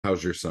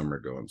how's your summer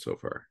going so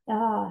far?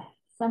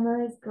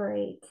 Summer is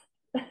great.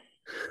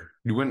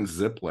 You went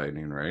zip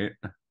lining, right?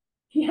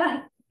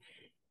 Yeah.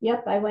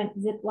 Yep, I went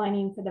zip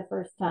lining for the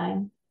first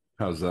time.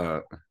 How's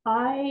that?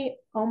 I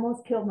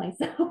almost killed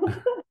myself.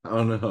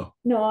 Oh no.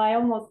 No, I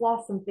almost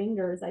lost some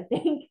fingers, I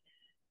think,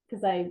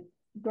 because I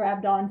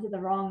grabbed onto the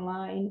wrong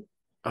line.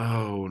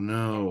 Oh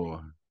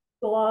no.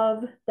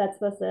 Glove that's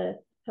supposed to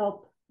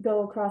help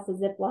go across the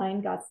zip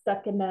line got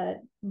stuck in the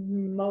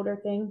motor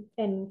thing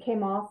and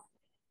came off.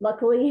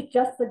 Luckily,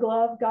 just the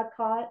glove got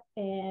caught,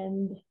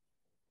 and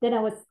then I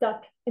was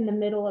stuck in the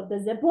middle of the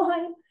zip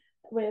line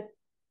with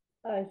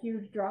a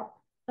huge drop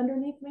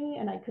underneath me,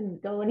 and I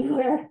couldn't go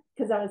anywhere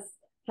because I was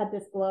had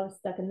this glove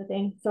stuck in the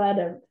thing. So I had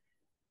to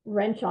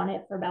wrench on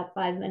it for about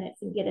 5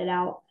 minutes and get it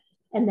out.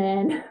 And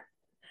then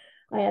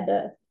I had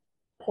to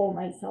pull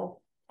myself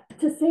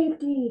to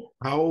safety.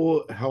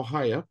 How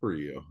high up were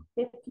you?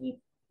 50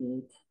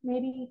 feet,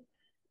 maybe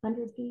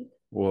 100 feet.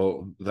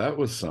 Well, that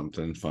was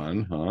something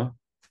fun, huh?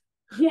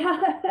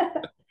 Yeah,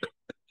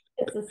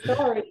 it's a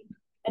story,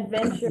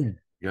 adventure.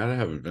 You gotta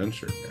have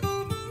adventure, man.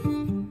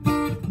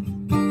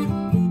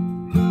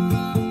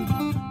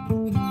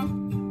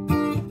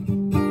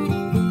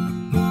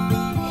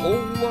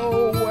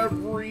 Hello,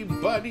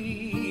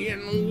 everybody,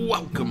 and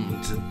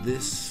welcome to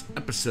this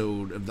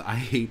episode of the I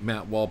Hate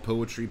Matt Wall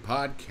Poetry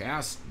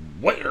Podcast,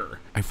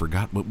 where I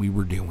forgot what we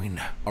were doing.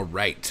 All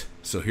right,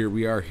 so here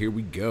we are, here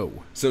we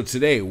go. So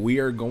today we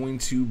are going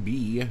to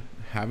be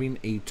having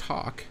a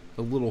talk,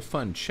 a little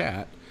fun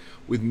chat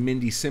with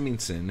Mindy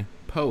Simingson,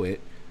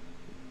 poet,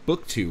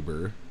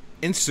 booktuber,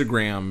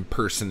 Instagram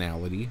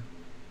personality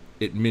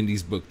at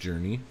Mindy's Book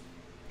Journey.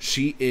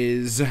 She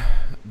is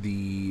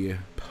the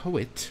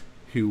poet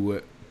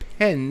who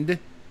penned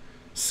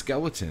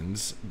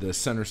Skeletons, the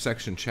center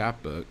section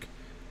chapbook,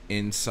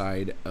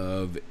 inside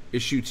of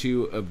issue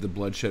 2 of the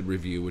Bloodshed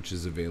review, which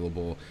is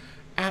available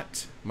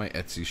at my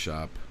Etsy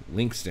shop.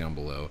 Links down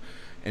below.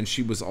 And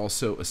she was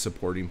also a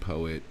supporting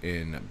poet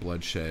in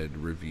Bloodshed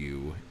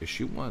review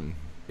issue 1.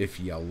 If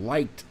you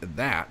liked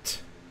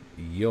that,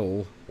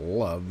 you'll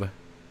love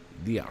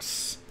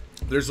this.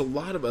 There's a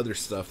lot of other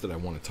stuff that I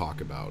want to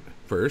talk about.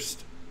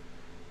 First,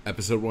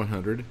 episode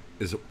 100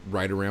 is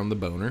right around the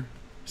boner.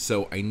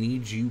 So I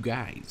need you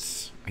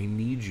guys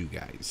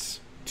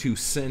to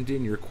send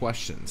in your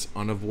questions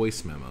on a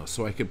voice memo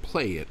so I could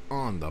play it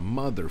on the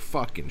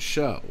motherfucking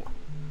show.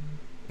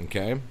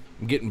 Okay?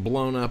 I'm getting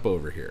blown up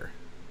over here.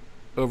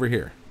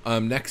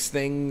 Next.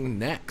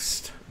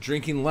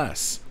 Drinking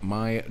Less,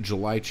 my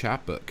July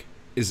chapbook,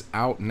 is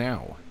out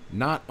now.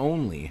 Not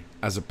only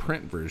as a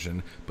print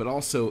version, but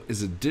also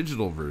as a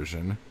digital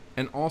version,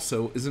 and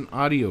also as an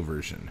audio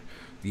version.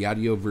 The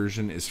audio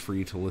version is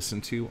free to listen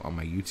to on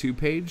my YouTube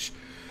page.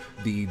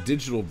 The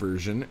digital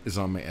version is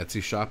on my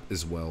Etsy shop,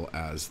 as well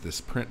as this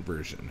print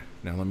version.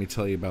 Now let me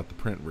tell you about the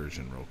print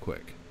version real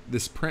quick.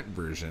 This print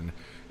version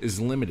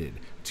is limited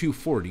to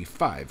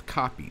 45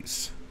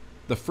 copies.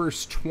 The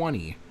first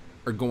 20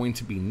 are going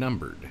to be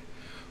numbered,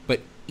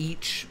 but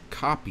each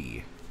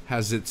copy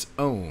has its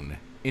own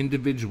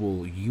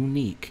individual,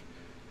 unique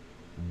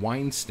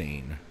wine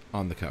stain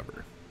on the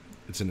cover.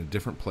 It's in a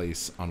different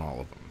place on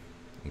all of them.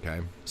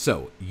 Okay?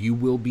 So, you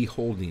will be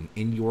holding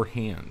in your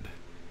hand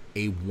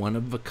a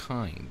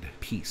one-of-a-kind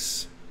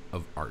piece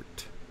of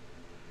art.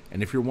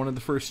 And if you're one of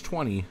the first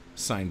 20,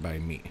 signed by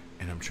me.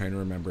 And I'm trying to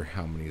remember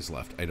how many is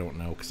left. I don't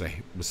know, because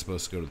I was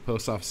supposed to go to the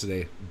post office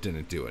today.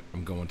 Didn't do it.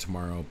 I'm going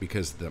tomorrow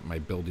because my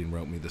building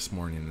wrote me this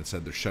morning and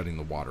said they're shutting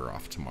the water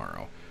off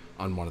tomorrow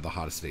on one of the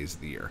hottest days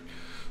of the year.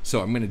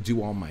 So I'm going to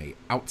do all my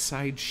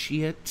outside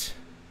shit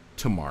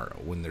tomorrow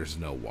when there's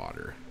no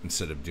water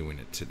instead of doing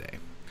it today.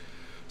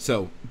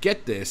 So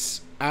get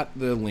this at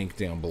the link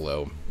down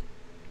below.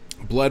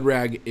 Blood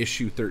Rag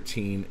issue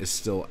 13 is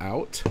still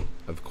out,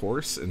 of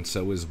course, and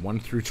so is 1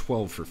 through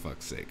 12, for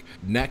fuck's sake.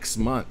 Next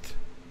month,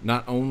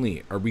 not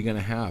only are we going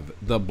to have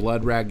the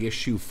Blood Rag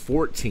issue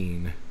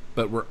 14,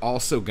 but we're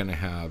also going to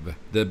have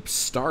the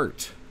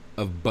start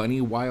of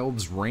Bunny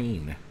Wild's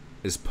reign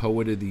as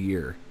Poet of the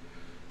Year.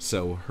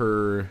 So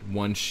her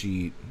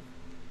one-sheet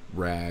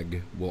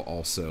rag will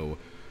also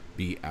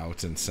be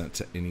out and sent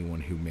to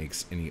anyone who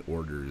makes any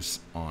orders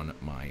on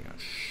my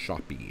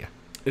Shopee.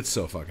 It's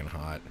so fucking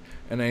hot,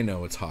 and I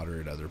know it's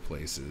hotter at other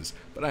places,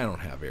 but I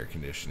don't have air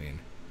conditioning.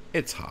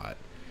 It's hot.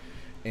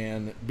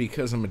 And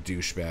because I'm a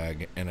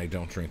douchebag and I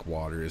don't drink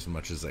water as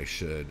much as I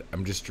should,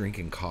 I'm just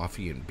drinking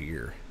coffee and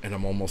beer, and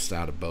I'm almost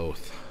out of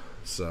both.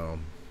 So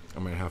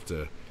I'm gonna have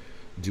to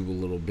do a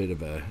little bit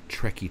of a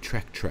trek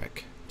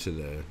to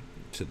the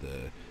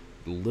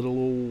little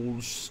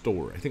old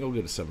store. I think I'll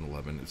go to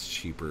 7-Eleven. It's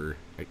cheaper,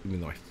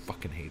 even though I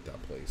fucking hate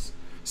that place.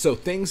 So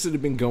things that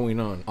have been going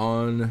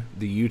on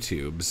the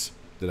YouTubes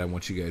that I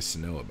want you guys to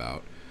know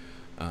about,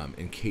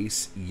 in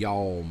case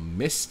y'all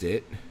missed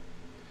it.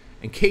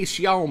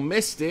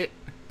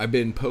 I've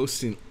been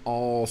posting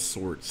all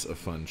sorts of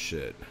fun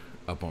shit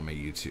up on my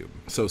YouTube.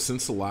 So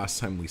since the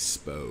last time we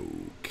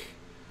spoke,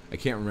 I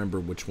can't remember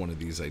which one of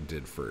these I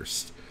did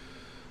first,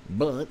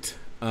 but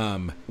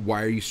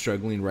why are you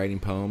struggling writing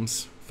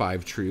poems?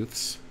 5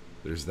 truths.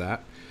 There's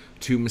that.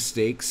 2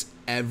 mistakes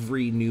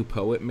every new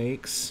poet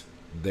makes.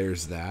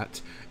 There's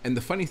that. And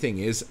the funny thing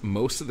is,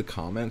 most of the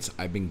comments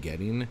I've been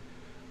getting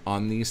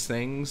on these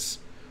things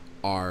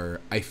are,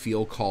 I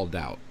feel called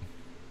out.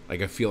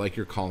 Like, I feel like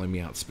you're calling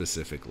me out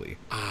specifically.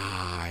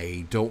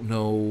 I don't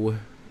know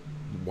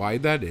why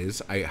that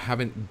is. I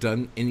haven't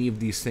done any of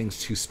these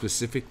things to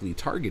specifically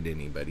target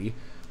anybody,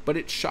 but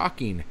it's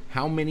shocking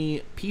how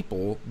many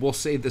people will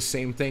say the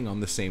same thing on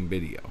the same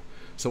video.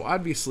 So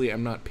obviously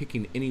I'm not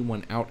picking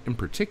anyone out in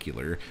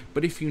particular,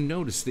 but if you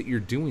notice that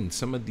you're doing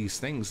some of these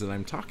things that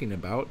I'm talking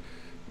about,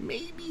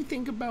 maybe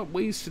think about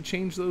ways to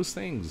change those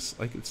things,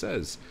 like it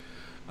says.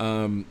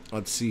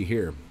 Let's see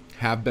here.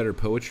 Have better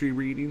poetry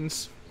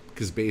readings,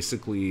 because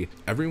basically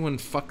everyone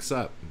fucks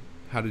up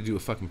how to do a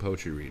fucking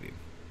poetry reading.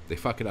 They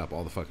fuck it up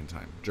all the fucking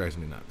time. Drives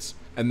me nuts.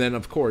 And then,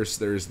 of course,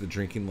 there's the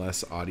Drinking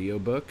Less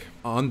audiobook.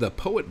 On the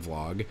Poet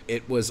Vlog,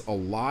 it was a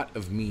lot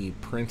of me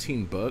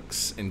printing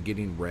books and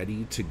getting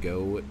ready to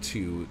go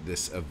to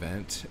this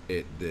event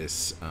at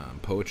this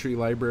poetry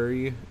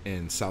library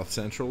in South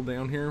Central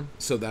down here.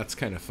 So that's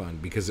kind of fun,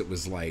 because it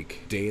was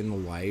like day in the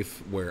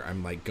life where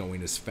I'm like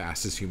going as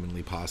fast as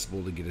humanly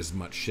possible to get as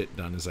much shit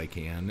done as I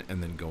can,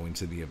 and then going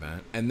to the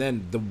event. And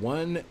then the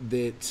one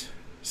that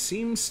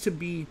seems to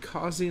be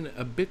causing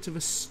a bit of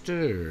a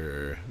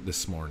stir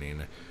this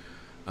morning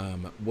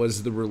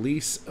was the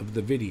release of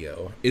the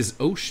video, Is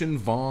Ocean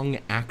Vuong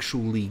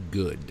Actually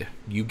Good?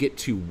 You get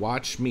to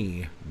watch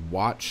me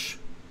watch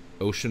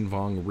Ocean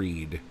Vuong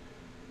read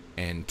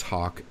and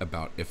talk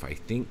about if I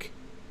think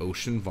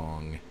Ocean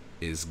Vuong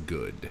is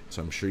good.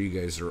 So I'm sure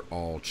you guys are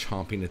all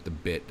chomping at the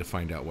bit to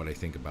find out what I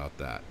think about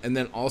that. And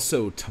then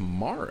also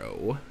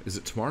tomorrow, is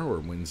it tomorrow or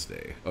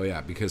Wednesday? Oh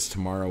yeah, because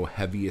tomorrow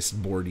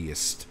Heaviest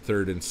Boardiest,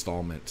 3rd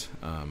installment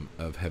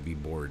of Heavy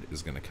Board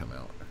is going to come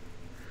out.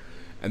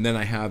 And then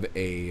I have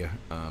a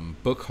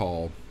book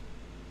haul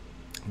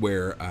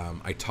where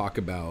I talk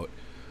about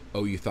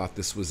Oh, You Thought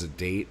This Was a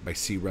Date by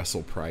C.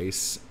 Russell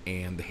Price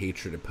and The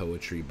Hatred of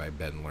Poetry by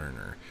Ben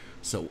Lerner.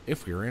 So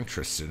if you're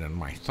interested in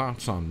my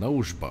thoughts on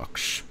those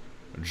books,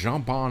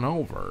 jump on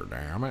over,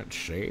 damn it.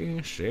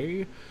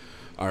 See?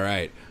 All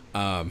right.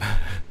 And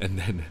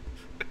then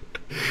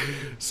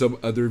some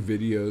other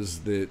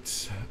videos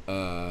that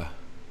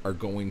are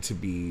going to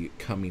be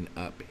coming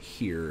up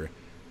here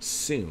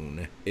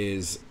soon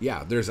is,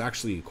 yeah, there's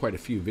actually quite a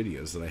few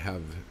videos that I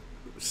have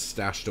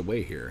stashed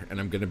away here, and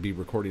I'm going to be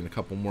recording a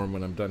couple more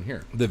when I'm done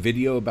here. The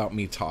video about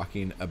me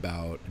talking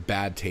about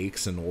bad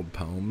takes and old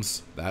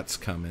poems, that's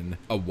coming.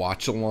 A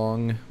watch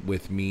along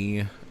with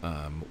me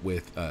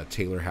with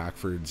Taylor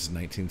Hackford's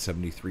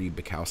 1973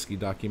 Bukowski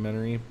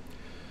documentary,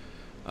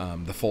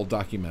 the full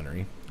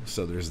documentary,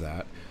 so there's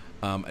that.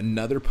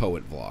 Another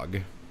poet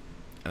vlog,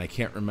 and I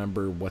can't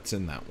remember what's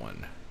in that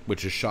one,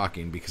 which is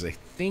shocking because I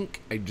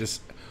think I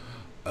just,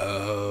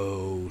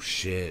 oh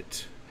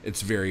shit,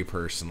 it's very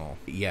personal.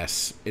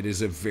 Yes, it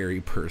is a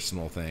very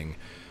personal thing.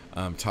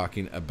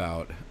 Talking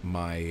about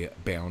my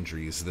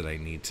boundaries that I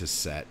need to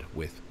set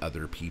with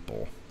other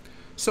people.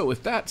 So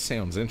if that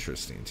sounds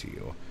interesting to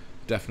you,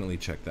 definitely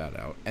check that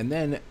out. And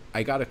then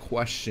I got a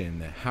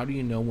question, how do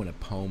you know when a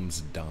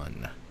poem's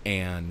done?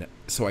 And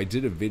so I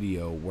did a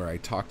video where I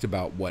talked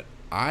about what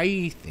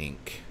I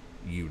think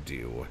you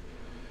do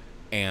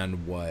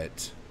and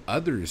what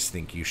others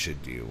think you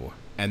should do,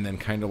 and then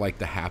kind of like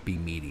the happy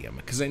medium,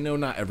 because I know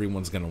not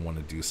everyone's going to want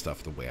to do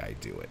stuff the way I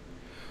do it.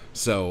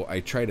 So I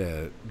try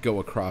to go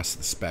across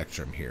the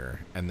spectrum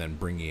here and then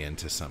bring you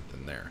into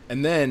something there.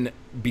 And then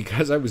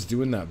because I was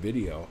doing that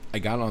video, I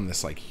got on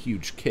this like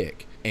huge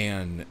kick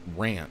and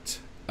rant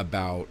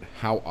about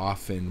how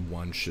often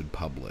one should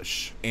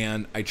publish.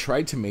 And I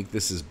tried to make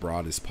this as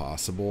broad as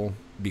possible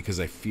because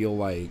I feel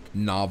like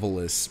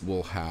novelists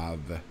will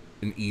have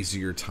an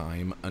easier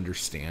time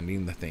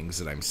understanding the things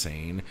that I'm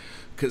saying,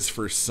 because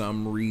for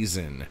some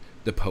reason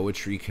the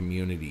poetry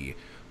community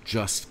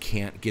just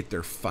can't get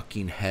their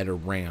fucking head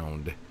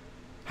around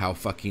how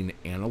fucking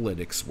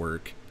analytics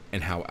work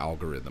and how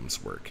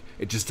algorithms work.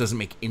 It just doesn't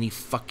make any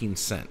fucking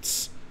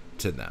sense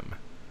to them.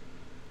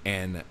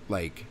 And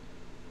like,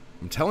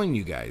 I'm telling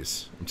you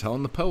guys, I'm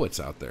telling the poets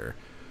out there,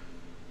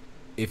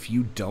 if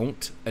you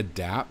don't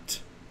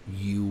adapt,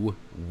 you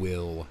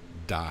will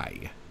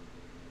die.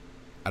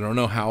 I don't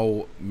know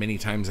how many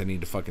times I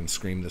need to fucking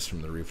scream this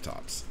from the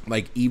rooftops.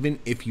 Like, even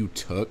if you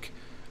took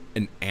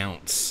an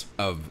ounce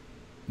of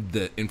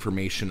the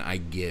information I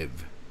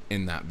give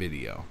in that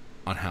video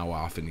on how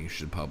often you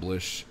should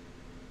publish,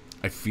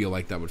 I feel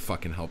like that would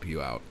fucking help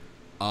you out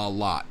a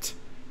lot.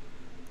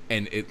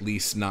 And at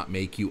least not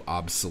make you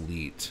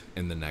obsolete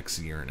in the next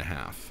year and a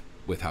half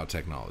with how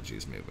technology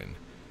is moving.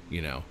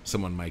 You know,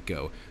 someone might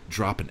go,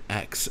 drop an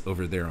X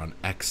over there on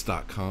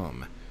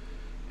X.com.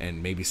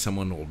 And maybe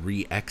someone will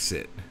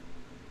re-exit.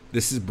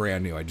 This is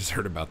brand new. I just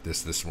heard about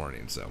this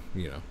morning. So,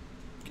 you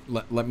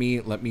know, let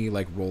me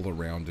like roll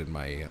around in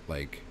my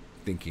like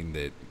thinking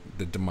that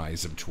the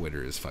demise of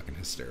Twitter is fucking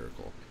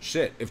hysterical.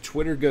 Shit, if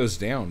Twitter goes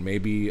down,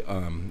 maybe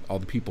all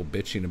the people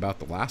bitching about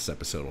the last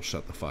episode will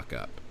shut the fuck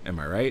up. Am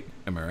I right?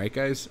 Am I right,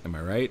 guys? Am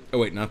I right? Oh,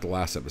 wait, not the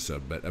last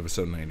episode, but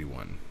episode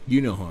 91.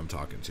 You know who I'm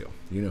talking to.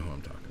 You know who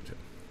I'm talking to.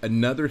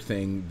 Another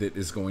thing that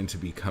is going to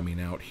be coming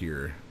out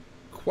here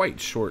quite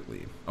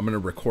shortly, I'm going to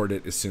record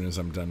it as soon as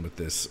I'm done with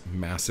this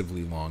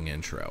massively long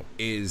intro,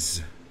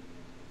 is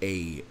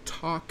a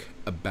talk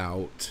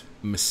about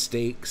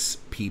mistakes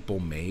people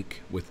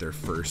make with their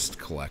first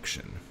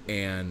collection.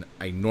 And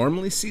I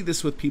normally see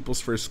this with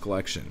people's first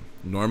collection.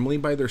 Normally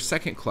by their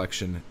second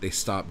collection, they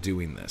stop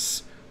doing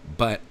this.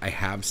 But I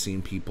have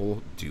seen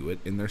people do it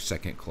in their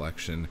second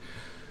collection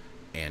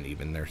and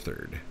even their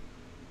third.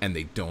 And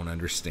they don't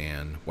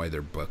understand why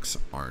their books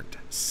aren't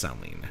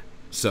selling.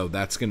 So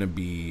that's going to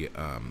be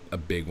a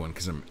big one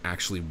because I'm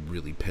actually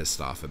really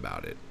pissed off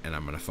about it. And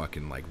I'm going to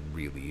fucking like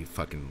really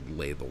fucking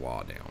lay the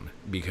law down.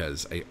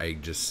 Because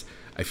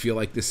I feel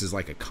like this is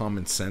like a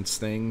common sense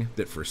thing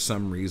that for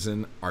some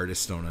reason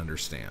artists don't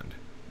understand.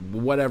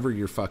 Whatever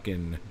your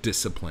fucking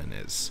discipline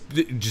is.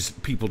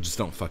 People just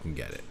don't fucking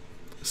get it.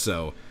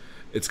 So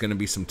it's going to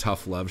be some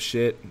tough love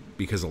shit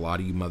because a lot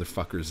of you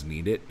motherfuckers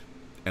need it.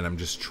 And I'm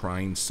just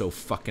trying so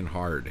fucking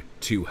hard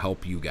to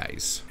help you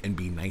guys and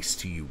be nice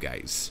to you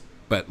guys.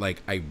 But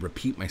like I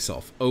repeat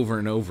myself over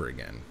and over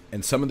again.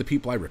 And some of the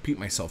people I repeat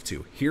myself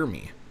to hear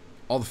me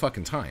all the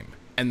fucking time.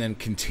 And then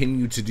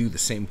continue to do the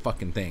same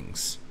fucking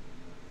things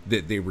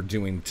that they were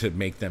doing to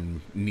make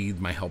them need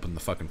my help in the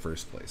fucking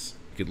first place.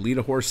 You could lead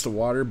a horse to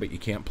water, but you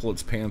can't pull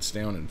its pants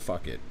down and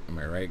fuck it. Am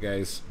I right,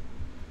 guys?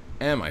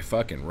 Am I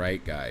fucking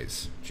right,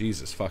 guys?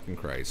 Jesus fucking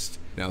Christ.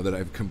 Now that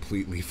I've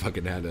completely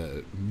fucking had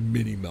a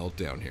mini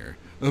meltdown here.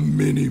 A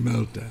mini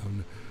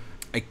meltdown.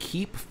 I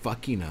keep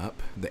fucking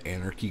up the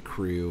Anarchy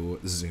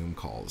Crew Zoom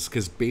calls.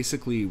 Because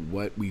basically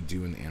what we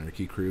do in the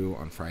Anarchy Crew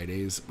on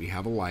Fridays, we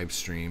have a live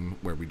stream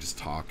where we just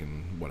talk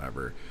and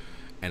whatever.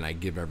 And I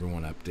give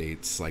everyone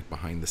updates like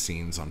behind the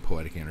scenes on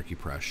Poetic Anarchy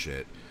Press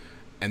shit.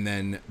 And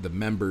then the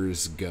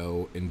members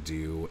go and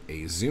do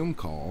a Zoom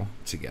call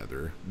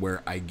together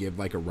where I give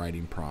like a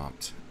writing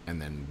prompt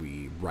and then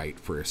we write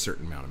for a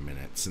certain amount of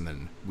minutes and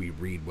then we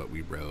read what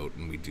we wrote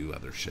and we do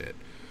other shit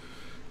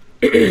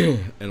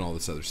and all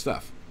this other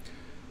stuff.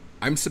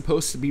 I'm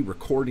supposed to be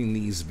recording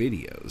these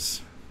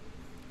videos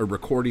or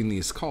recording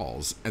these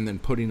calls and then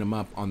putting them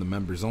up on the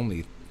members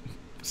only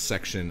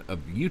section of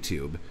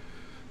YouTube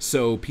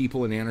so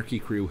people in Anarchy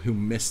Crew who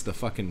miss the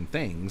fucking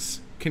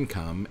things can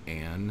come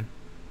and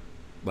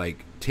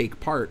like take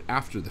part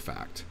after the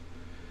fact.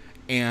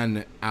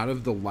 And out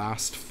of the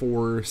last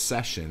 4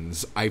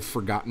 sessions, I've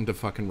forgotten to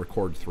fucking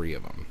record 3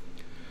 of them.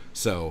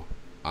 So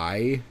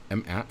I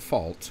am at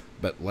fault,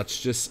 but let's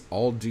just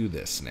all do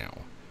this now.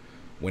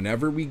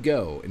 Whenever we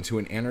go into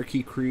an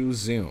Anarchy Crew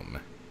Zoom,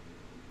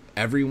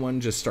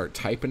 everyone just start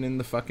typing in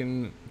the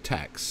fucking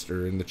text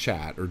or in the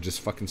chat or just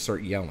fucking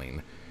start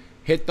yelling.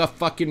 Hit the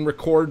fucking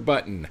record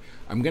button.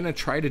 I'm going to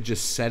try to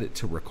just set it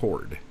to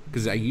record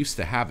because I used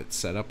to have it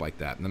set up like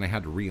that and then I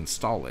had to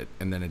reinstall it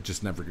and then it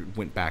just never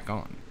went back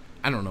on.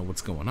 I don't know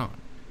what's going on.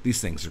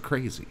 These things are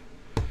crazy.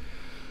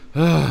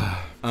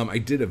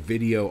 I did a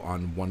video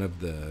on one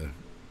of the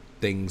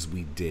things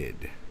we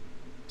did.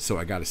 So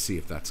I got to see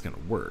if that's going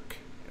to work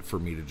for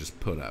me to just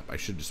put up. I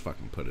should just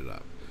fucking put it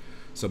up.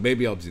 So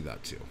maybe I'll do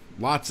that too.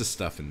 Lots of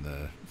stuff in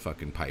the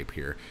fucking pipe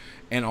here.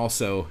 And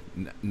also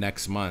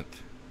next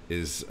month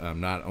is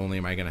not only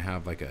am I going to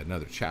have like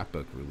another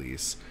chapbook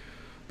release,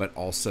 but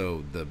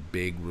also the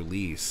big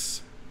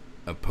release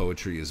of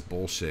Poetry is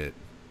Bullshit,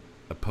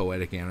 A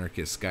Poetic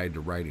Anarchist Guide to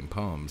Writing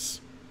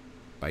Poems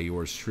by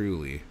yours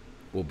truly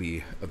will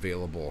be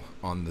available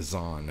on the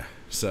Zon.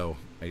 So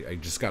I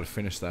just got to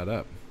finish that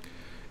up.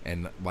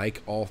 And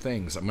like all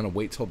things, I'm going to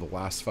wait till the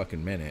last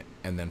fucking minute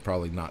and then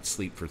probably not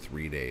sleep for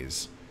 3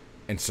 days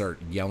and start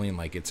yelling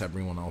like it's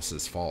everyone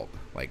else's fault.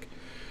 Like,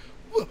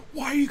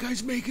 why are you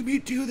guys making me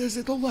do this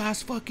at the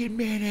last fucking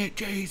minute?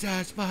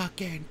 Jesus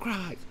fucking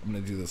Christ. I'm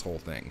going to do this whole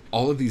thing.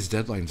 All of these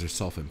deadlines are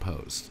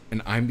self-imposed.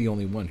 And I'm the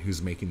only one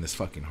who's making this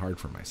fucking hard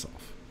for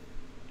myself.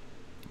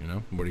 You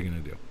know? What are you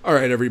going to do? All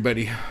right,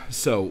 everybody.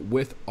 So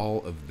with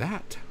all of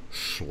that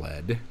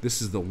schled,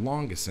 this is the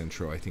longest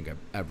intro I think I've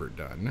ever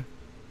done.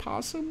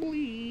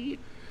 Possibly.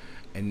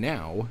 And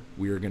now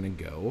we are going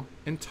to go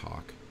and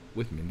talk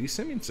with Mindy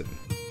Simonson.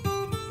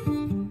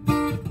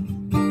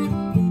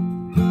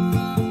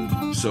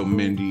 So,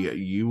 Mindy,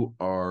 you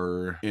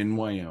are in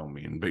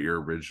Wyoming, but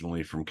you're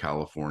originally from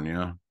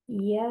California.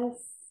 Yes,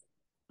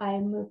 I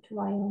moved to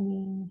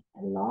Wyoming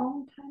a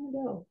long time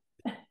ago.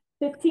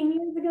 15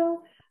 years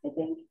ago, I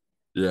think.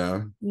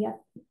 Yeah.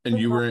 Yep. And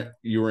you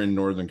were in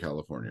Northern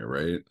California,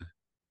 right?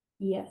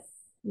 Yes.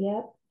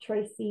 Yep.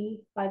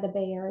 Tracy by the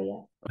Bay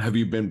Area. Have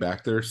you been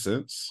back there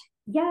since?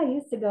 Yeah, I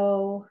used to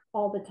go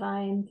all the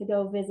time to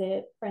go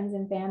visit friends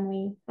and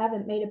family. I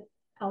haven't made it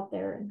out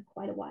there in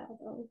quite a while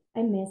though.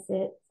 I miss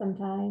it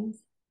sometimes,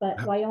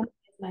 but Wyoming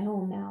is my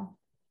home now.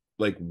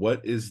 like,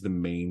 what is the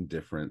main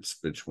difference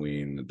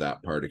between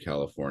that part of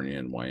California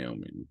and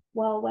Wyoming?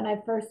 Well, when I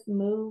first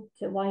moved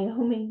to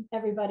Wyoming,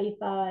 everybody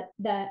thought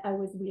that I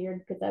was weird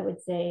because I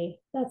would say,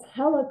 that's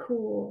hella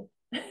cool.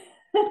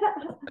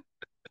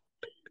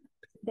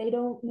 They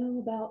don't know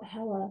about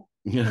hella.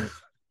 Yeah.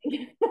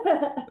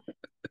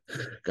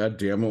 God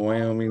damn it,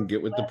 Wyoming,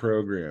 get with the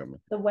program.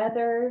 The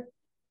weather,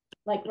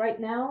 like right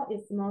now,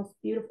 is the most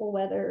beautiful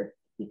weather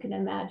you can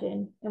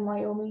imagine in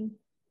Wyoming.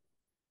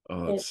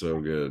 Oh, that's It's so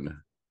good.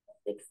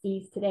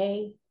 60s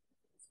today.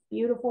 It's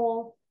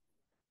beautiful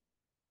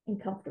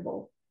and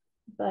comfortable.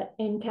 But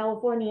in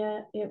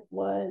California, it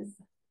was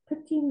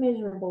pretty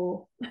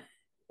miserable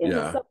in the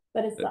Yeah. summer,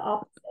 but it's the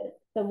opposite.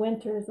 The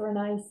winters were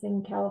nice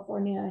in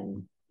California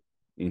and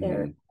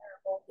they're Mm-hmm.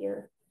 terrible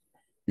here.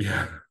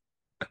 Yeah.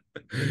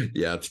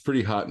 Yeah, it's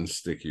pretty hot and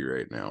sticky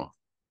right now,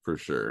 for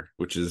sure,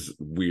 which is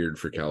weird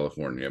for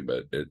California,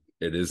 but it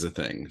is a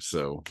thing.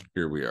 So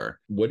here we are.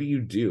 What do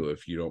you do,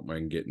 if you don't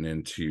mind getting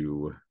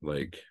into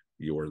like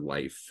your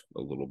life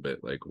a little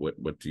bit? Like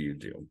what do you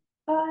do?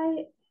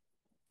 I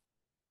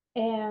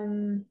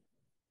am,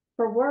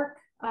 for work,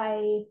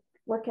 I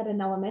work at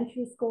an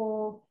elementary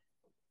school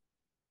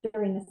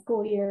during the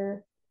school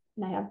year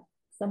and I have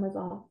summers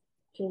off,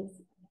 which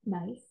is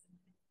nice.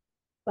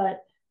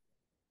 But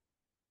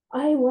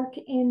I work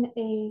in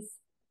a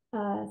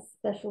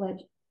special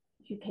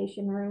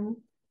education room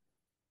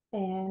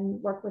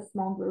and work with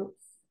small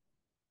groups,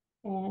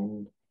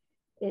 and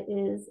it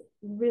is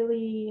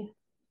really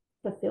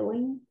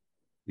fulfilling.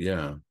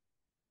 Yeah,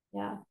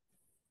 Yeah,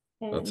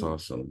 that's and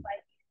awesome.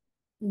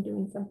 I'm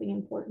doing something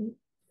important,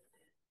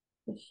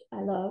 which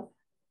I love.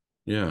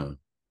 Yeah.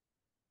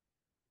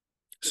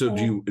 So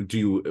And do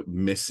you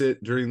miss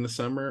it during the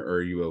summer, or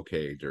are you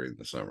okay during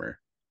the summer?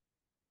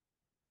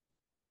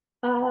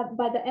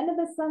 by the end of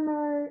the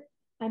summer,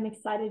 I'm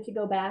excited to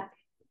go back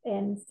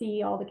and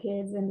see all the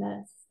kids and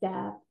the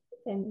staff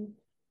and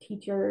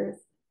teachers.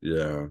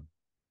 Yeah,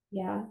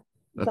 Yeah,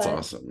 that's but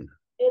awesome.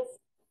 it's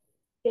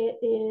it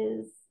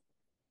is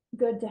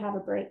good to have a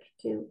break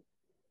too,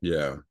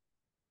 Yeah.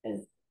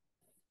 as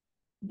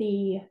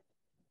the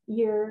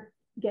year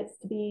gets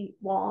to be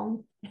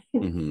long.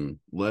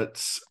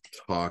 Let's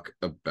talk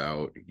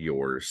about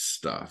your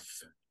stuff.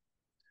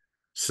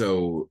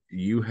 So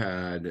you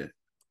had,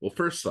 well,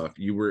 first off,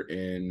 you were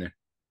in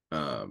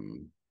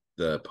um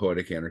the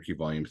Poetic Anarchy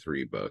Volume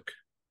 3 book.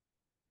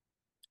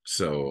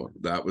 So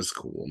that was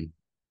cool.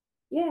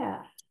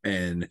 Yeah.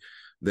 And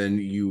then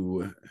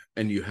you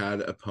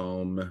had a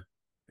poem,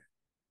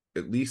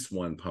 at least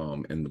one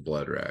poem in the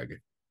Blood Rag.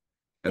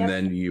 And Yep.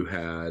 then you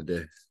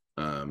had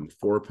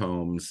four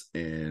poems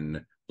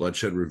in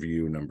Bloodshed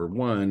Review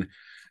 #1.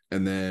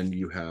 And then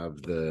you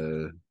have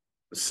the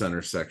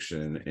center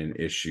section in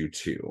issue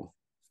 2.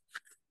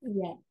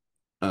 Yeah.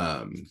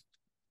 Um,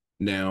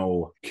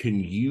 Now, can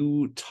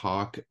you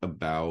talk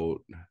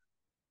about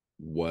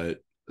what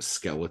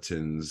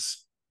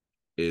Skeletons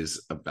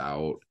is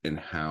about and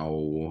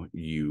how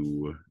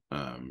you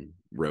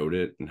wrote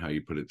it and how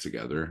you put it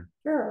together?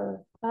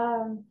 Sure.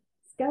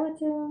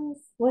 Skeletons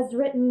was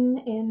written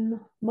in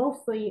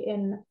mostly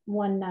in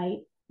one night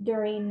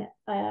during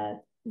a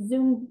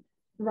Zoom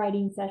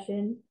writing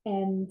session,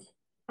 and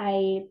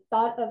I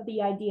thought of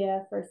the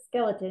idea for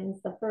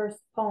Skeletons, the first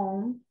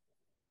poem,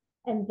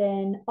 and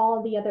then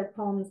all the other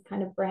poems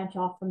kind of branch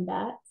off from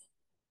that.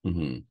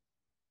 Mm-hmm.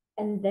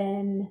 And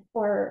then,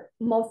 or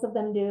most of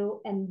them do,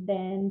 and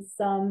then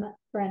some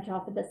branch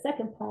off of the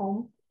second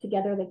poem.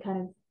 Together, they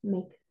kind of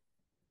make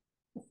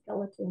a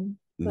skeleton.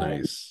 But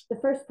Nice. the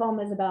first poem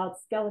is about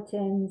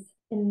skeletons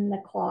in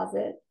the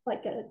closet,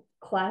 like a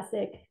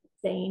classic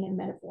saying and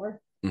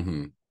metaphor.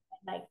 Mm-hmm. And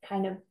I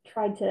kind of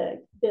tried to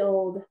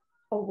build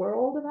a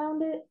world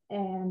around it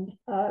and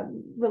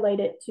relate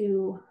it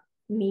to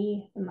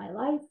me and my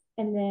life.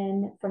 And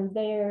then from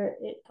there,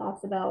 it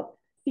talks about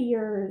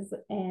fears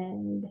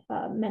and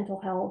mental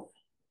health.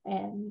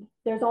 And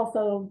there's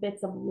also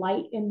bits of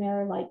light in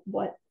there, like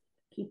what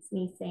keeps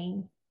me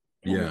sane,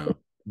 kind of Yeah. thing.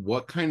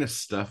 What kind of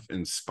stuff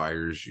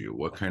inspires you?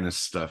 What kind of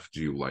stuff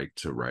do you like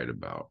to write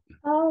about?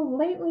 Oh,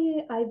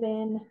 lately I've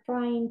been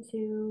trying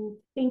to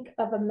think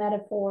of a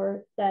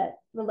metaphor that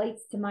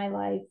relates to my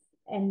life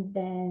and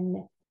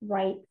then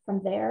write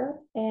from there.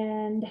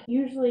 And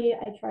usually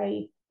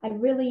I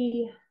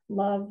really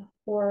love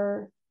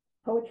horror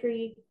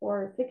poetry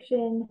or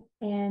fiction.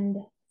 And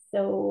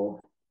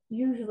so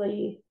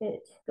usually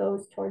it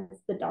goes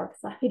towards the dark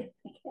side,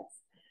 I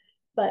guess,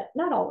 but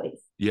not always.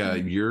 Yeah,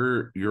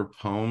 your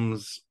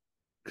poems,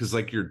 because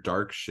like your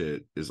dark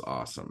shit is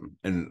awesome.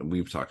 And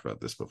we've talked about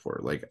this before.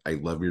 Like I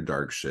love your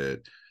dark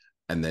shit.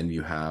 And then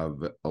you have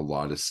a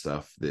lot of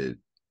stuff that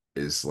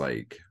is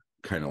like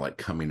kind of like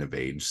coming of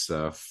age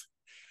stuff,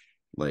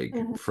 like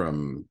Mhm.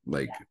 from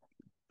like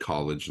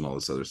college and all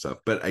this other stuff.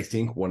 But I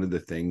think one of the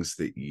things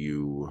that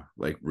you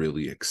like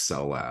really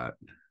excel at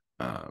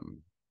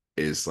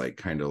is like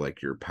kind of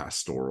like your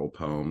pastoral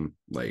poem,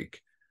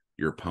 like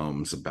your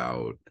poems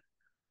about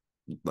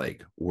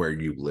like where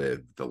you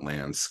live, the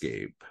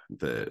landscape,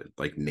 the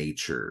like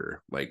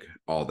nature, like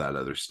all that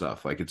other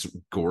stuff. Like it's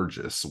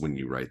gorgeous when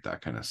you write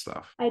that kind of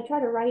stuff. I try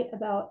to write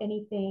about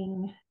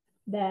anything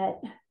that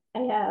I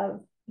have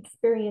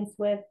experience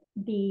with,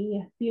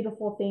 the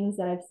beautiful things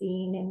that I've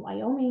seen in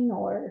Wyoming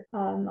or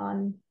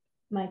on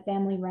my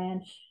family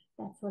ranch,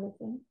 that sort of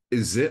thing.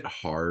 Is it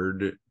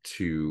hard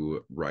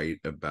to write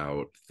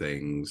about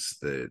things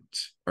that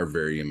are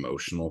very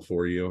emotional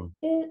for you?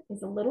 It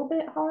is a little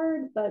bit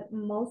hard, but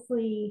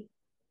mostly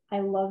I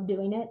love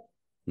doing it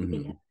because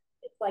Mm-hmm.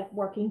 it's like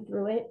working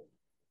through it.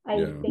 I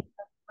Yeah. think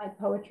my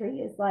poetry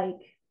is like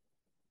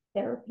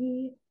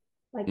therapy.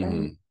 Like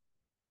Mm-hmm.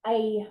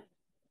 I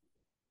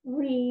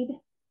read,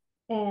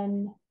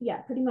 and yeah,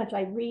 pretty much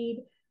I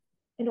read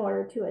in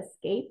order to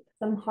escape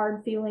some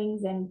hard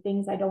feelings and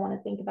things I don't want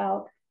to think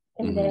about.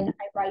 And Mm-hmm. then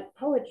I write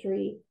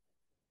poetry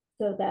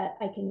so that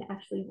I can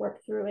actually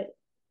work through it.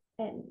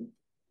 And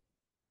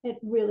it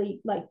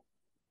really like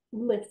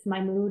lifts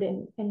my mood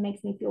and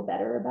makes me feel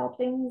better about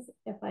things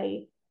if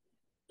I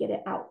get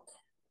it out.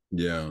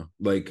 Yeah.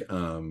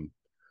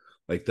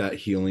 Like that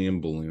helium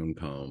balloon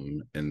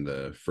poem in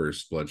the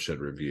first Bloodshed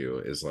review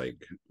is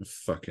like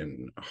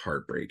fucking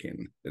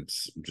heartbreaking.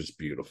 It's just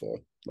beautiful.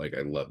 Like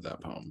I love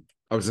that poem.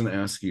 I was gonna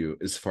ask you,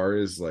 as far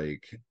as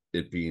like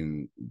it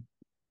being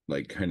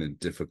like kind of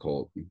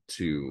difficult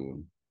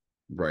to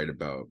write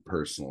about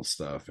personal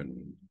stuff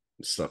and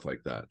stuff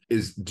like that,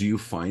 is do you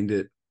find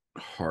it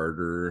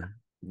harder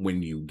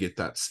when you get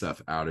that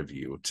stuff out of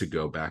you to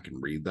go back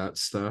and read that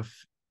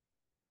stuff?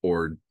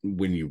 Or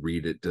when you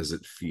read it, does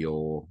it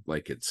feel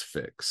like it's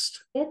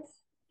fixed? It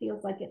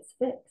feels like it's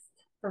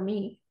fixed for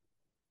me.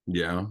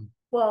 Yeah,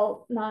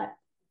 Well, not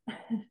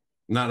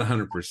not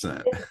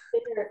 100%. it's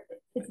bitter,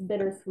 it's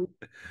bittersweet.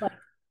 Like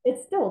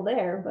it's still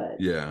there,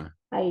 but Yeah.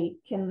 I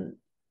can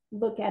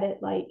look at it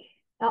like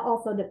it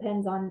also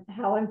depends on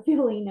how I'm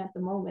feeling at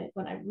the moment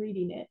when I'm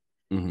reading it.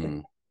 If Hmm.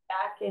 I'm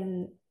back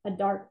in a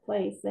dark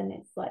place, then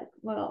it's like,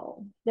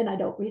 well, then I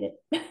don't read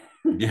it.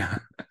 Yeah.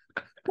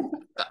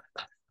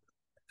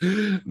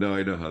 No,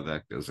 I know how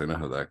that goes. I know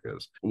how that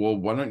goes. Well,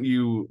 why don't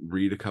you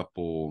read a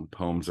couple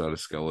poems out of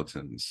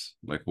Skeletons?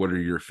 Like, what are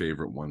your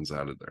favorite ones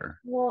out of there?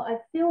 Well, I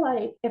feel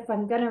like if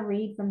I'm gonna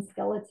read from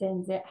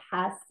Skeletons, it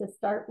has to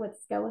start with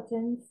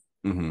Skeletons.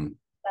 Hmm.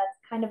 That's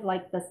kind of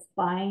like the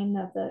spine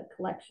of the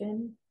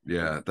collection.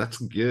 Yeah, that's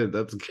good.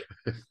 That's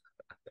good.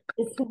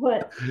 It's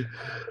what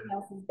everything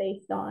else is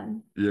based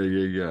on. Yeah,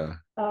 yeah, yeah.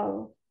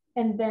 Oh,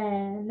 and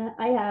then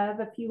I have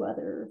a few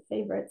other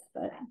favorites,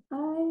 but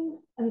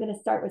I'm gonna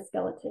start with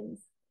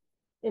Skeletons.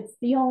 It's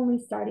the only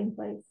starting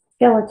place.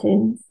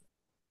 Skeletons.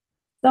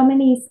 So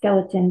many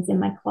skeletons in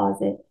my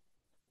closet.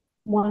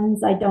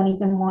 Ones I don't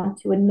even want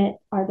to admit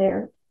are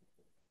there.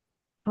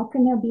 How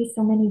can there be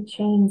so many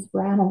chains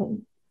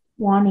rattling,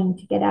 wanting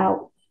to get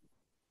out?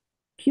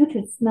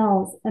 Putrid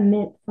smells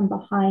emit from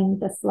behind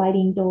the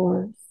sliding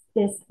doors.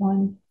 This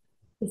one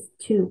is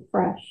too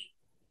fresh.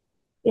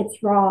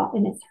 It's raw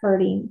and it's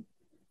hurting.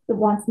 It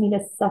wants me to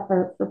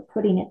suffer for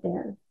putting it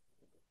there.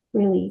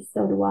 Really,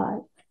 so do I.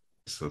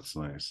 So that's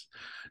nice.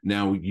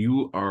 Now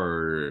you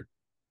are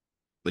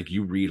like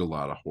you read a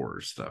lot of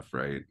horror stuff,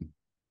 right?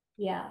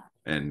 Yeah.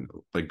 And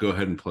like go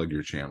ahead and plug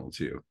your channel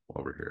too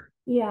while we're here.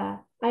 Yeah.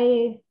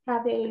 I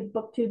have a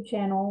booktube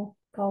channel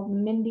called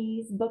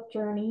Mindy's Book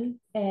Journey,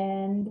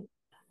 and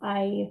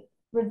I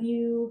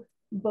review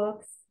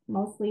books,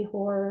 mostly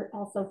horror,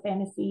 also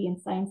fantasy and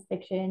science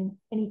fiction,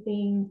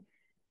 anything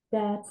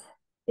that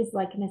is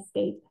like an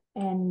escape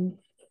and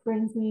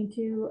brings me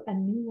to a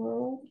new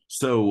world.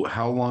 So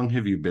how long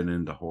have you been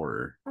into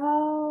horror?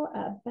 Oh,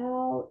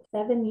 about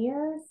 7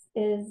 years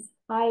is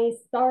I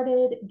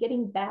started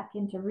getting back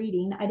into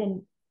reading. I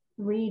didn't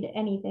read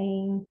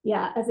anything.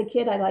 Yeah, as a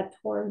kid, I liked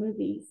horror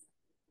movies.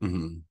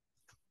 Hmm.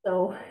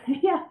 So,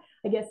 yeah,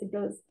 I guess it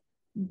goes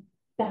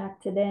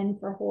back to then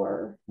for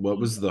horror. What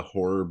was the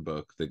horror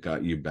book that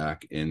got you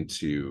back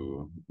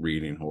into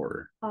reading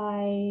horror?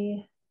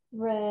 I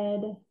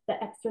read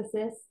The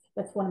Exorcist.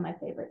 That's one of my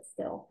favorites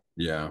still.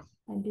 Yeah.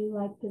 I do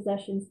like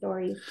possession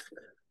stories.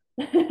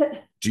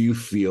 Do you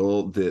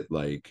feel that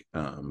like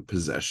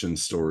possession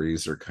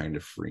stories are kind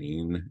of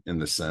freeing in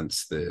the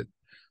sense that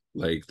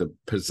like the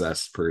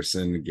possessed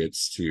person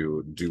gets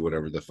to do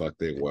whatever the fuck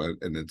they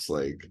want, and it's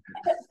like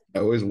I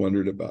always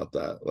wondered about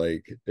that.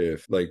 Like,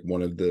 if, like,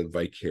 one of the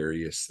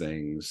vicarious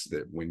things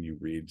that when you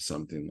read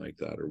something like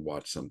that or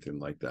watch something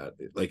like that,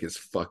 like, as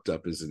fucked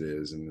up as it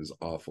is and as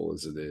awful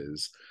as it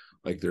is,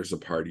 like, there's a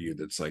part of you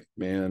that's like,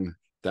 man,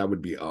 that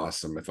would be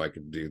awesome if I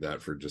could do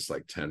that for just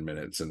like 10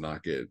 minutes and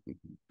not get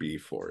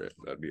beef for it.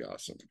 That'd be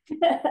awesome.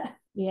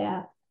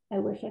 Yeah, I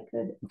wish I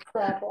could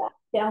crab walk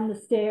down the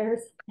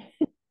stairs,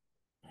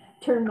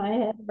 turn my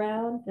head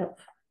around. No.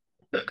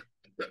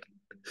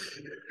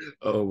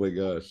 Oh my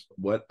gosh.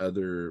 What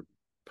other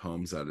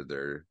poems out of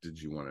there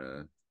did you want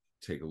to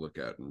take a look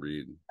at and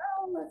read?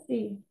 Oh, let's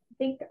see. I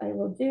think I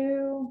will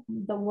do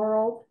The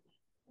World.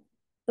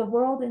 The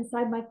world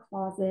inside my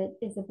closet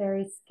is a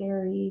very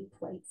scary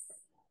place.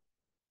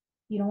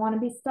 You don't want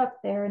to be stuck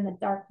there in the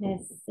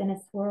darkness in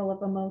a swirl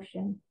of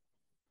emotion.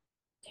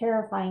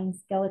 Terrifying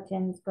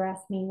skeletons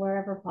grasp me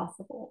wherever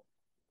possible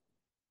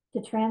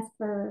to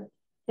transfer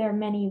their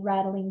many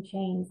rattling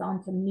chains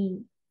onto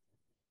me.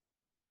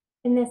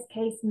 In this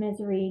case,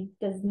 misery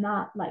does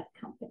not like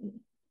company.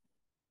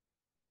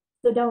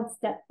 So don't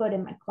step foot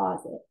in my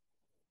closet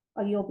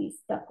or you'll be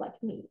stuck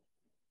like me.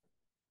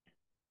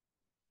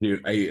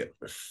 Dude, I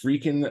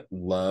freaking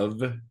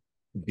love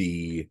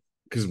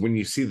because when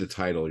you see the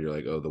title, you're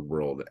like, oh, the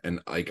world. And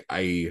like,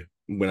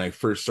 when I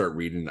first start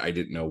reading, I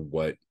didn't know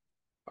what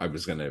I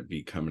was going to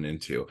be coming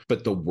into.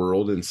 But the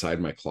world inside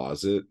my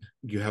closet,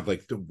 you have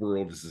like the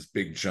world is this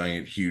big,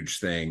 giant, huge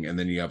thing. And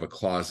then you have a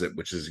closet,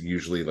 which is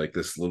usually like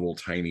this little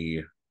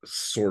tiny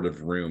sort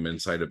of room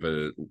inside of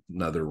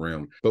another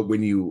room. But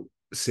when you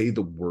say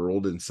the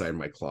world inside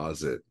my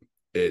closet,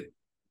 it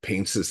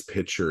paints this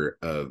picture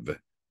of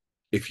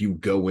if you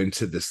go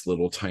into this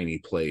little tiny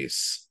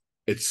place,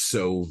 it's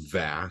so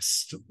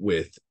vast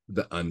with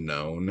the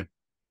unknown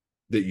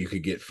that you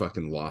could get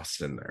fucking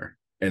lost in there.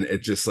 And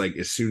it just like,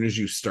 as soon as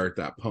you start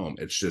that poem,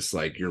 it's just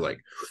like, you're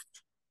like,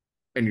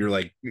 and you're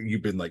like,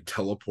 you've been like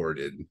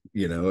teleported,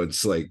 you know,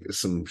 it's like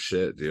some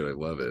shit, dude. I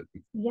love it.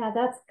 Yeah,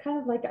 that's kind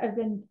of like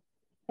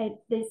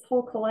this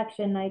whole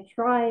collection, I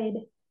tried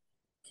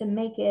to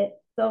make it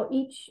so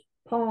each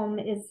poem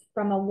is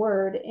from a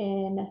word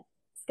in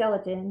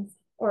skeletons,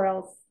 or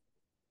else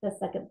the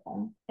second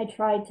poem. I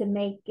tried to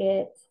make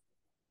it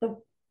the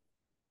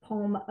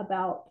poem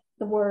about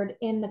the word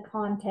in the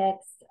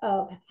context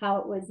of how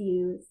it was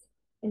used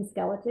in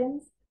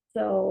skeletons.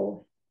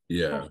 So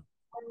Yeah.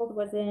 Child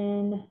was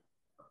in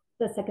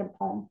the second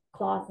poem,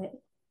 Closet.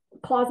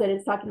 Closet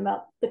is talking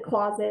about the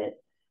closet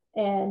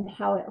and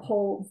how it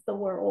holds the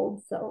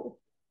world. So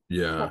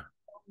Yeah.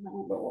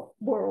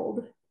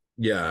 world.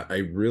 Yeah. I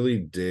really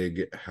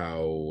dig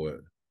how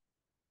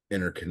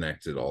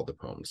interconnected all the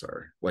poems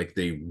are. Like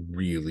they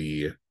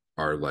really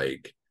are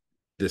like,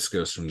 this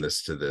goes from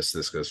this to this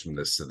goes from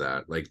this to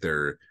that. Like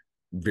they're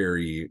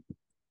very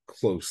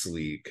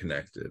closely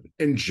connected.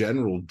 In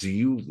general, do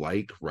you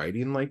like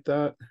writing like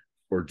that?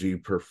 Or do you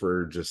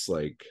prefer just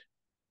like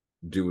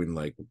doing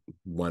like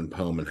one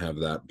poem and have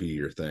that be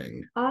your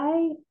thing?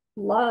 I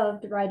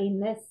loved writing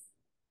this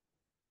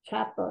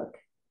chapbook.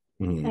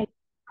 Mm-hmm. It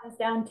comes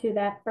down to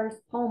that first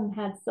poem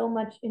had so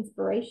much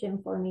inspiration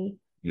for me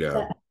Yeah.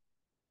 that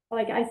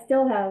like I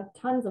still have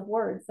tons of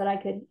words that I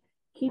could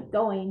keep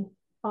going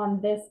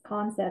on this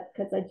concept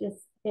because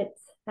it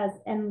has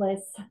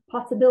endless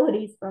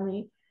possibilities for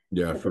me.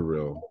 Yeah, But for the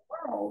real.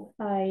 world,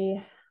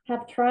 I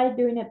have tried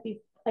doing it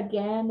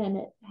again and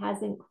it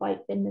hasn't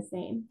quite been the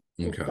same.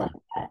 It's just Okay. like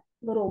that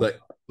little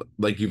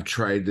Like you've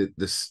tried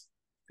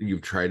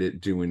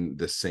it doing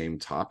the same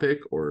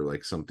topic or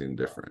like something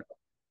different.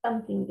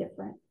 something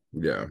different.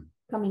 Yeah.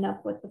 Coming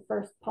up with the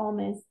first poem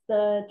is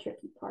the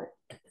tricky part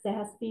because it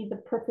has to be the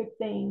perfect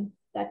thing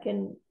that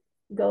can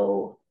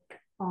go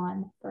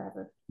on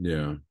forever.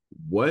 Yeah.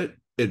 What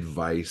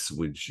advice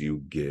would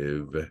you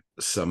give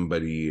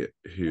somebody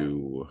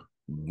who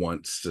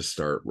wants to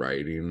start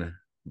writing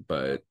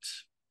but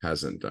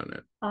hasn't done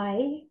it?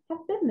 I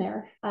have been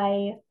there.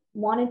 I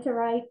wanted to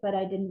write, but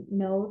I didn't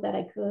know that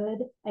I could.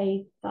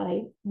 I thought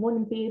I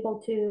wouldn't be able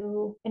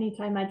to.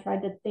 Anytime I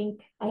tried to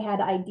think, I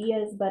had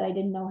ideas, but I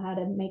didn't know how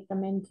to make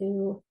them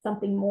into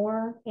something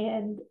more.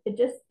 And it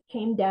just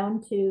came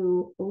down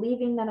to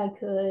believing that I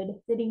could,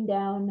 sitting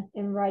down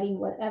and writing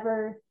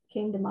whatever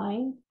came to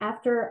mind.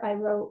 After I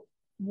wrote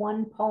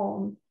one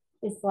poem,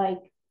 it's like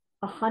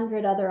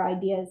 100 other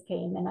ideas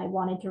came and I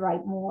wanted to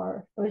write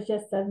more. It was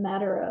just a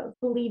matter of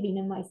believing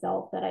in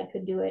myself that I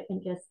could do it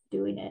and just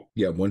doing it.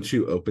 Yeah, once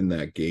you open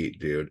that gate,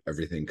 dude,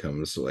 everything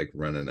comes like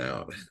running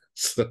out.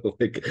 So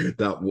like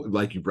that,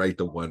 like you write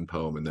the one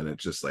poem and then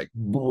it's just like,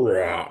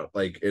 blah,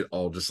 like it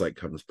all just like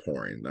comes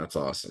pouring. That's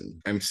awesome.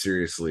 I'm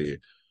seriously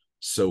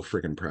so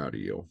freaking proud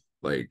of you.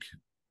 Like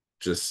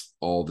just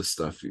all the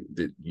stuff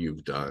that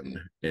you've done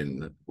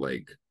in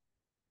like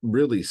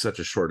really such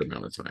a short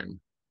amount of time.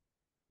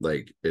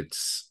 Like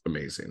it's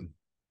amazing.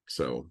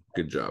 So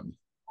good job.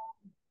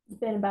 It's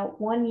been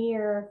about 1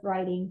 year of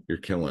writing. You're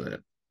killing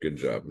it. Good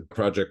job.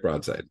 Project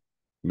Broadside.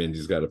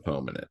 Mindy's got a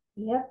poem in it.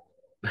 Yep.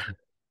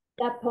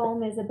 That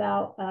poem is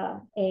about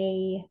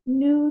a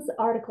news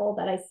article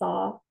that I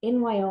saw in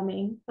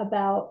Wyoming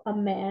about a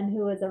man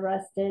who was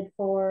arrested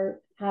for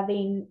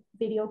having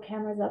video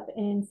cameras up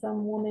in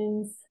some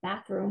woman's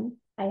bathroom.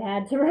 I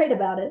had to write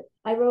about it.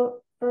 I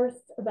wrote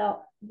first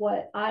about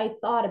what I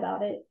thought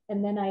about it,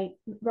 and then I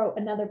wrote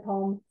another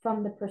poem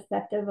from the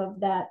perspective of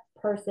that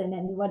person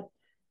and what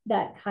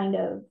that kind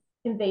of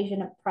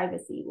invasion of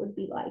privacy would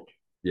be like.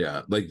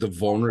 Yeah, like the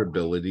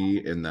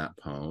vulnerability in that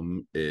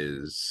poem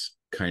is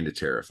kind of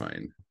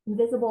terrifying.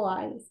 Invisible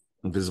eyes.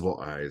 Invisible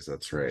eyes,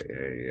 that's right.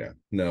 Yeah.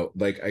 No,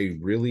 like I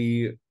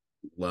really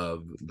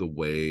love the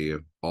way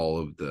all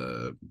of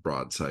the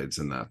broadsides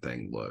in that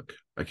thing look.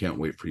 I can't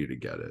wait for you to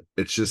get it.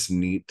 It's just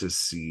neat to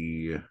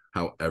see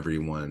how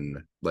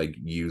everyone like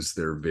used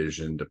their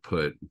vision to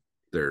put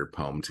their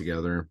poem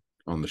together.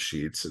 on the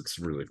sheets. It's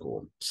really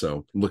cool.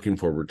 So looking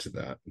forward to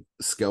that.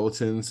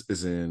 Skeletons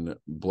is in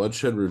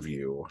Bloodshed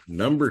Review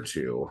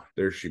 #2.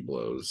 There she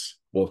blows.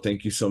 Well,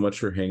 thank you so much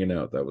for hanging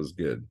out. That was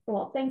good.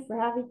 Well, thanks for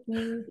having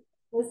me. It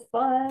was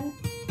fun.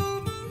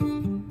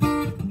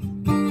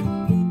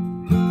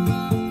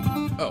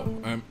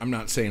 Oh, I'm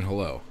not saying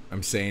hello.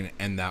 I'm saying,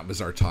 and that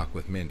was our talk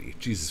with Mindy.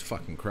 Jesus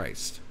fucking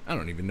Christ. I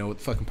don't even know what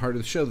fucking part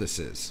of the show this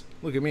is.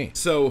 Look at me.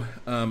 So,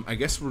 I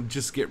guess we'll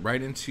just get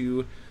right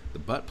into the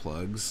butt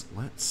plugs.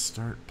 Let's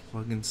start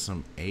plugging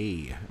some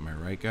A. Am I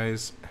right,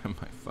 guys? Am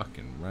I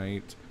fucking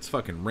right? It's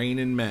fucking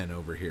raining men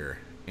over here.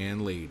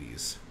 And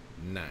ladies.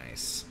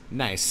 Nice.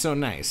 Nice, so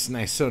nice.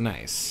 Nice, so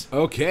nice.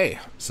 Okay,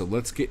 so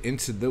let's get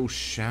into those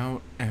shout-outs.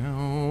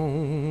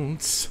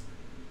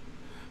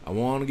 I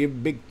want to give a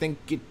big thank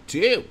you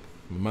to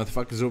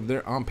motherfuckers over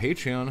there on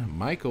Patreon.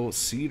 Michael,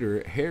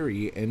 Cedar,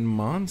 Harry, and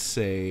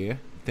Monse.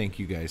 Thank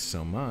you guys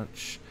so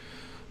much.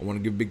 I want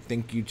to give a big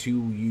thank you to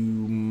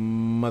you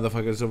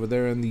motherfuckers over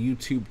there on the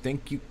YouTube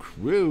Thank You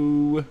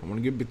Crew. I want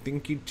to give a big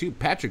thank you to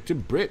Patrick, to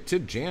Britt, to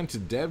Jan, to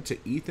Dev, to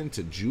Ethan,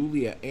 to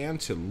Julia, and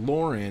to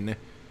Lauren.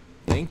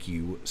 Thank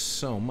you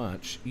so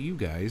much. You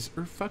guys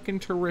are fucking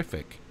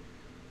terrific.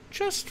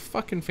 Just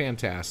fucking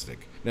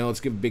fantastic. Now let's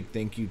give a big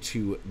thank you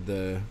to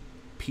the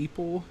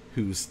people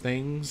whose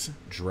things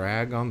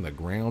drag on the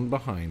ground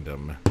behind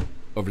them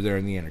over there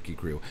in the Anarchy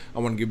Crew. I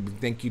want to give a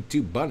thank you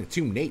to Bunny,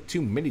 to Nate,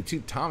 to Mindy,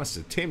 to Thomas,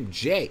 to Tim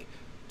J,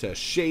 to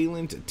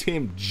Shaylin, to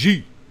Tim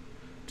G,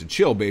 to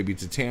Chill Baby,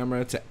 to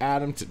Tamara, to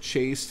Adam, to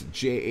Chase, to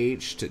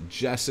JH, to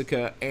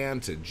Jessica,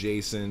 and to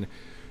Jason.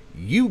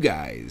 You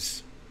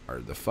guys are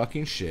the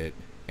fucking shit,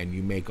 and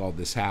you make all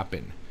this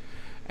happen.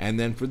 And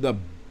then for the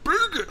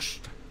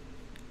biggest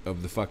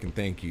of the fucking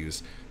thank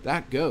yous,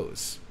 that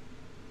goes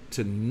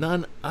to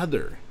none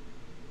other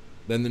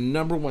than the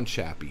 #1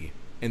 chappie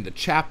in the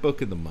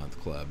Chapbook of the Month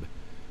Club,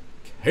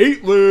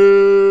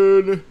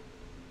 Caitlin.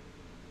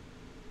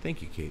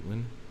 Thank you,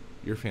 Caitlin.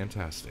 You're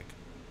fantastic.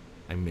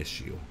 I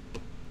miss you.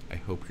 I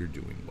hope you're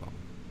doing well.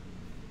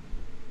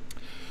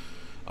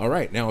 All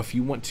right, now if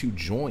you want to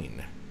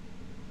join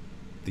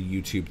the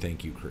YouTube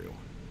Thank You Crew,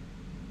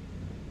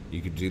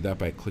 you could do that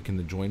by clicking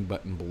the join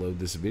button below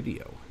this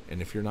video. And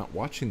if you're not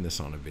watching this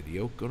on a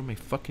video, go to my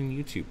fucking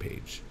YouTube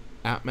page,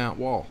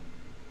 @MattWall.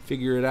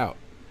 Figure it out.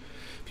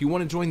 If you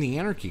want to join the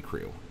Anarchy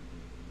Crew,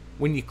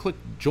 when you click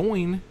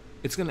join,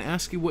 it's going to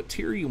ask you what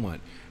tier you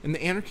want. And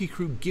the Anarchy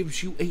Crew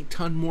gives you a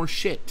ton more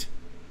shit.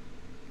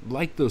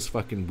 Like those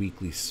fucking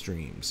weekly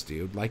streams,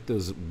 dude. Like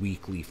those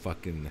weekly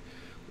fucking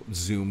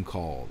Zoom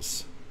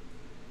calls.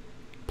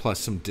 Plus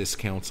some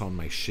discounts on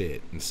my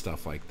shit and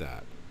stuff like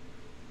that.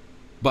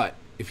 But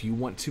if you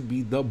want to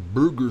be the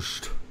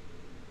biggest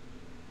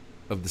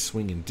of the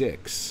swinging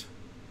dicks,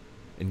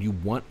 and you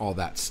want all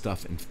that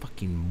stuff and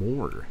fucking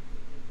more,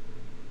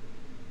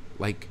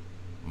 like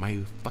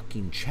my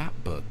fucking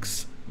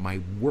chapbooks, my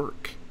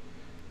work,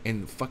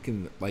 and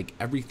fucking like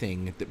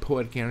everything that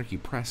Poetic Anarchy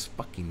Press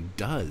fucking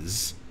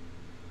does,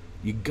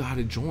 you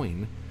gotta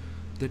join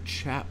the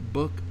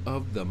Chapbook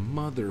of the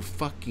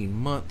motherfucking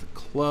month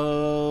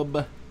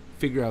club.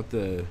 Figure out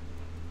the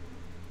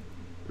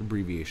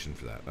abbreviation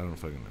for that. I don't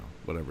fucking know.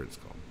 Whatever it's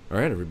called. All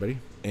right, everybody.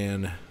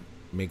 And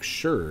make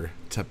sure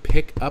to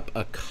pick up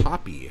a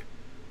copy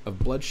of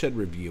Bloodshed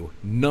Review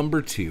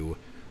 #2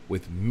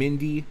 with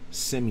Mindy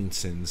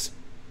Siminson's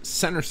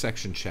center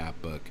section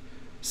chapbook,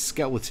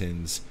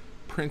 Skeletons,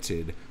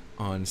 printed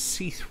on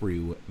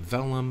see-through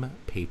vellum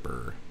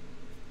paper.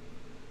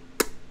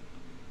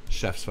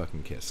 Chef's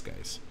fucking kiss,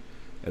 guys.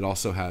 It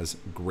also has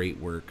great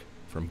work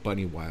from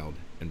Bunny Wild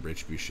and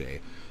Rich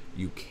Boucher.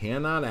 You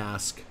cannot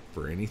ask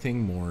for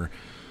anything more,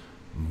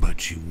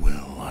 but you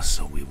will,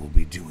 so we will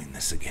be doing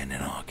this again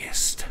in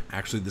August.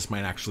 Actually, this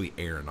might actually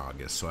air in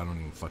August, so I don't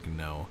even fucking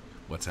know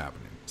what's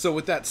happening. So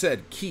with that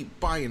said, keep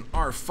buying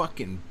our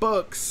fucking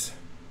books.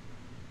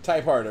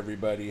 Type hard,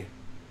 everybody.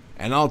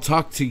 And I'll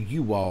talk to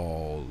you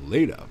all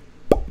later.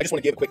 I just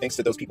want to give a quick thanks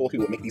to those people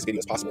who make these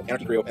videos possible.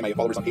 Anarchy Crew and my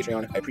followers on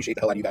Patreon. I appreciate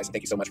the hell out of you guys.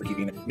 Thank you so much for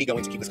keeping me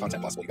going to keep this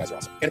content possible. You guys are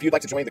awesome. And if you'd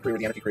like to join the crew or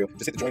the Anarchy Crew,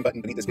 just hit the join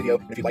button beneath this video.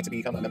 And if you'd like to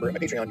become a member of my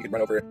Patreon, you can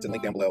run over to the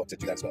link down below to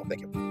do that as well.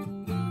 Thank you.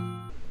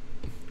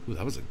 Ooh,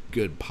 that was a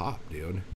good pop, dude.